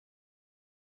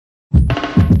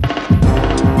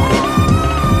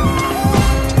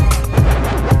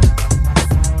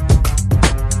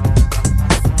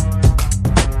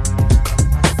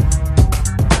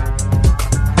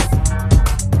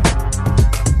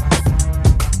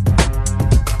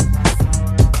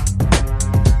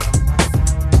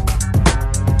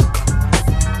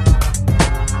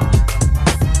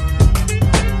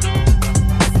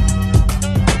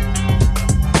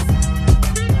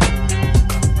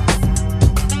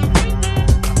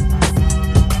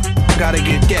Gotta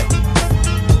get that.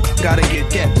 Gotta get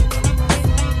that.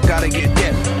 Gotta get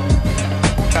that.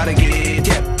 Gotta get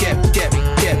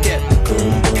that.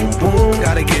 Boom, boom, boom.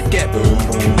 Gotta get that. Boom,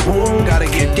 boom, boom. Gotta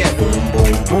get that. Boom,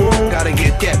 boom, boom. Gotta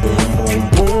get that. Boom, boom,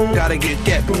 boom. Gotta get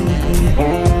that. Boom, boom,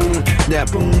 boom.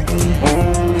 That boom, boom,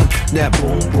 boom. That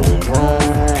boom, boom, boom.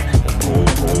 Boom,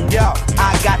 boom. Yo,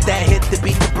 I got that hit to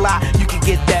beat the block. You can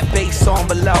get that bass on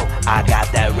below. I got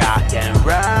that rock and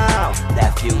roll,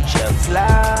 that future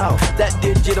flow, that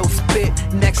digital spit,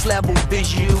 next level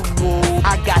visual.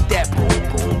 I got that boom,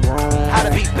 boom, boom. How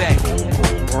to beat back? Boom,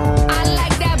 boom, boom. I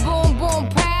like that boom, boom,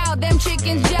 proud. Them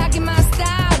chickens jocking my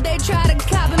style. They try to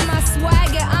copy my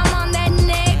swagger. I'm on that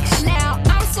next. Now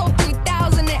I'm sold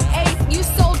 3008. You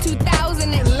sold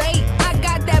 2000 and late. I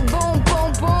got that boom,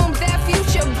 boom, boom. That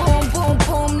future boom, boom,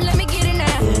 boom. Let me get it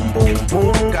now. Boom, boom,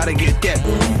 boom. Gotta get that.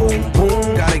 Boom, boom,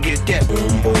 boom. Gotta get that.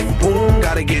 Boom, boom, boom.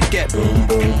 Gotta get that. Boom,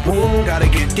 boom, boom. Gotta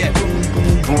get that. Boom,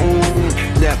 boom, boom.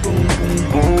 That boom, boom,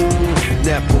 boom.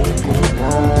 That boom, boom,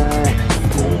 boom.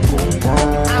 Boom, boom,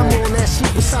 boom. I'm on that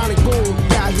supersonic boom.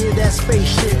 Y'all hear that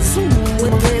spaceship zoom.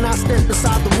 When I step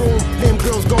inside the room, them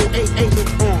girls go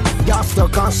 8-8. Y'all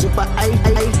stuck on super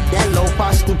 8-8. That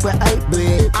lo-fi stupid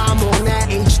 8-bit. I'm on that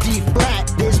HD flat.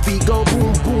 This beat go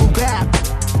boom, boom, bap.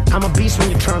 I'm a beast when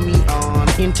you turn me on.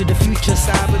 Into the future,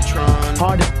 Cybertron.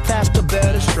 Harder, faster,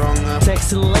 better, stronger.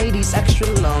 Sexy ladies, extra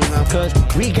longer. Cause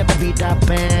we got to beat that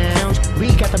bounce.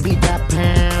 We got to beat that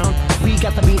pound. We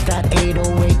got to beat that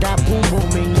 808. That boom,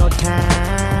 boom in your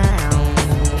town.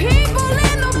 People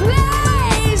in the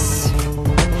place,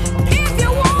 if you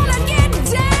wanna get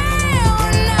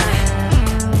down,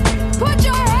 put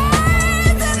your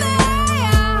hands in the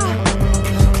air.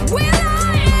 Will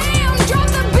I am, drop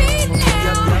the beat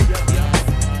now.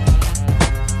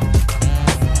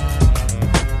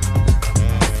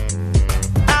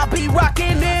 I'll be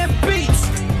rocking them beats.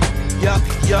 Yup,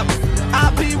 yup.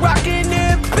 I'll be rocking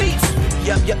them beats.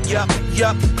 Yup, yup, yup,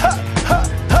 yup. Ha, ha,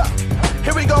 ha.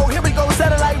 Here we go,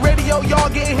 satellite radio, y'all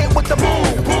getting hit with the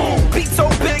boom, boom. Beat so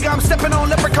big, I'm stepping on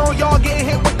leprechaun, y'all getting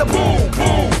hit with the boom,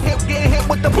 boom. Getting hit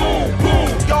with the boom, boom.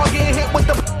 Y'all getting hit with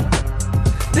the.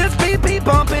 This beat be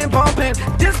bumping, bumping.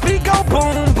 This beat go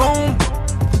boom, boom.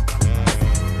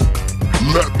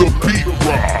 Let the beat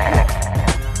rock.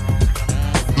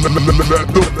 Let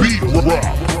the beat rock.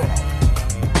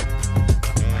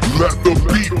 Let the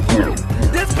beat rock.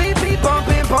 This beat be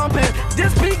bumping, bumping.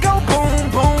 This beat go boom,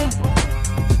 boom.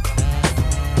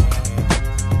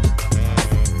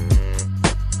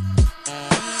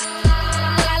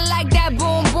 I like that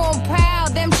boom, boom,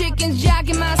 proud. Them chickens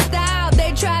jocking my style.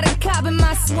 They try to copy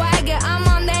my swagger. I'm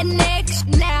on that next.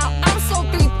 Now I'm sold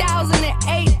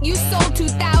 3008. You sold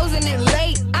 2000 and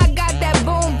late. I got that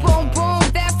boom, boom, boom.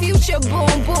 That future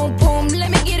boom, boom, boom. Let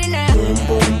me get it now. Boom,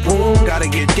 boom, boom. Gotta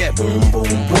get that. Boom,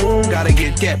 boom, boom. Gotta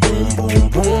get that. Boom, boom,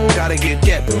 boom. Gotta get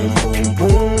that. Boom, boom,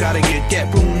 boom. Gotta get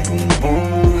that. Boom, boom,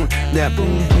 boom. That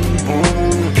boom, boom,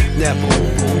 boom. That boom,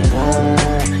 boom,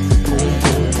 boom.